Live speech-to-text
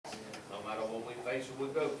situation we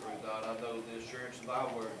go through, God, I know the assurance of thy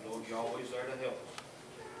word, Lord, you're always there to help us.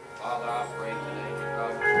 Father, I pray today that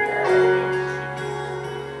God, your Spirit will help us.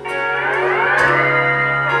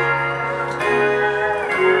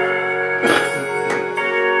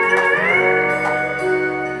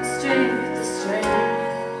 Strength to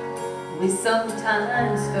strength, we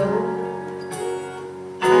sometimes go,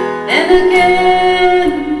 and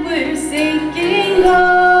again we're sinking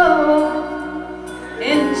low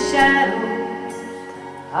in the shadows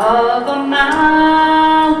of a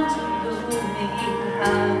mountain looming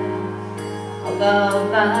high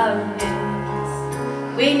above our heads.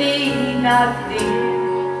 We need not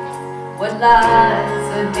fear what lies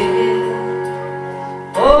ahead,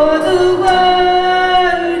 for the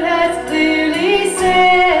word has clearly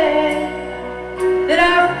said that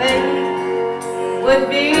our faith would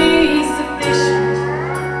be sufficient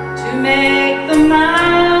to make the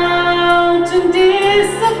mountain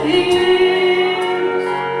disappear.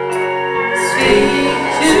 Speak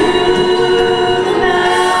to the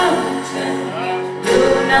mountain, do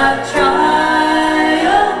not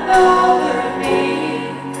triumph over me.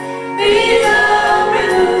 Be thou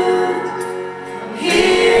removed from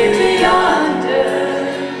here to yonder,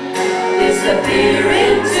 disappear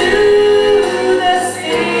into the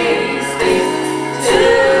sea. Speak to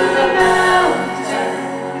the mountain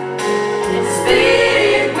and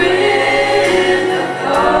speak with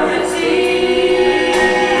authority,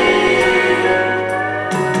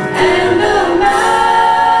 and the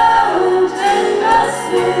mountain must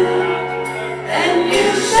move, and you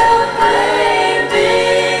shall claim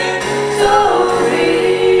victory.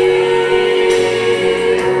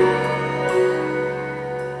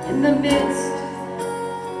 In the midst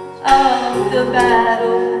of the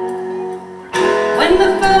battle, when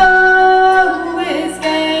the foe is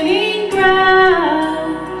gaining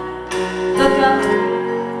ground, look up,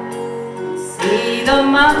 see the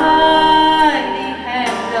mighty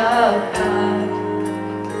hand of God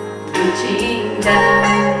reaching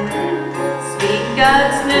down. Speak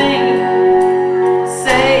God's name,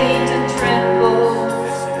 Satan trembles.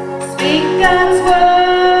 Speak God's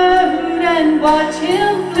word and watch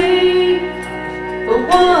him flee. For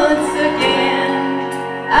once again,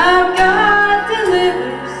 our God